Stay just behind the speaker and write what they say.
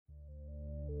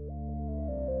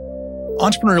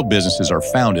Entrepreneurial businesses are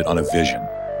founded on a vision.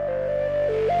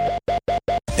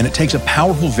 And it takes a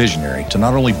powerful visionary to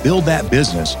not only build that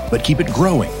business, but keep it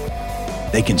growing.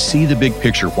 They can see the big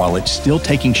picture while it's still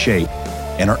taking shape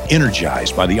and are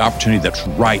energized by the opportunity that's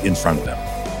right in front of them.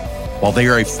 While they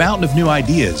are a fountain of new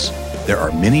ideas, there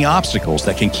are many obstacles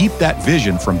that can keep that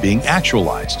vision from being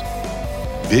actualized.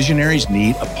 Visionaries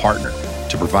need a partner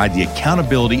to provide the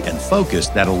accountability and focus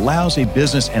that allows a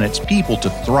business and its people to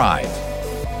thrive.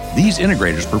 These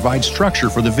integrators provide structure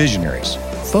for the visionaries,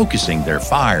 focusing their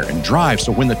fire and drive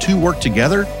so when the two work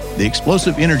together, the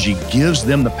explosive energy gives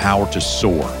them the power to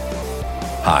soar.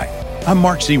 Hi, I'm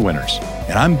Mark C. Winters,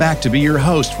 and I'm back to be your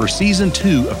host for Season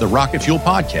 2 of the Rocket Fuel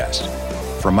Podcast.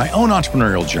 From my own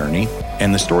entrepreneurial journey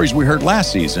and the stories we heard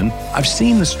last season, I've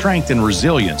seen the strength and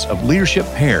resilience of leadership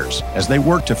pairs as they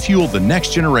work to fuel the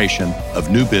next generation of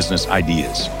new business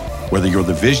ideas. Whether you're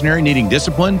the visionary needing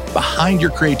discipline behind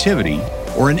your creativity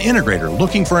or an integrator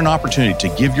looking for an opportunity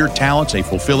to give your talents a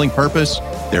fulfilling purpose,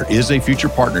 there is a future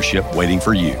partnership waiting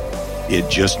for you. It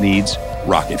just needs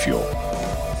rocket fuel.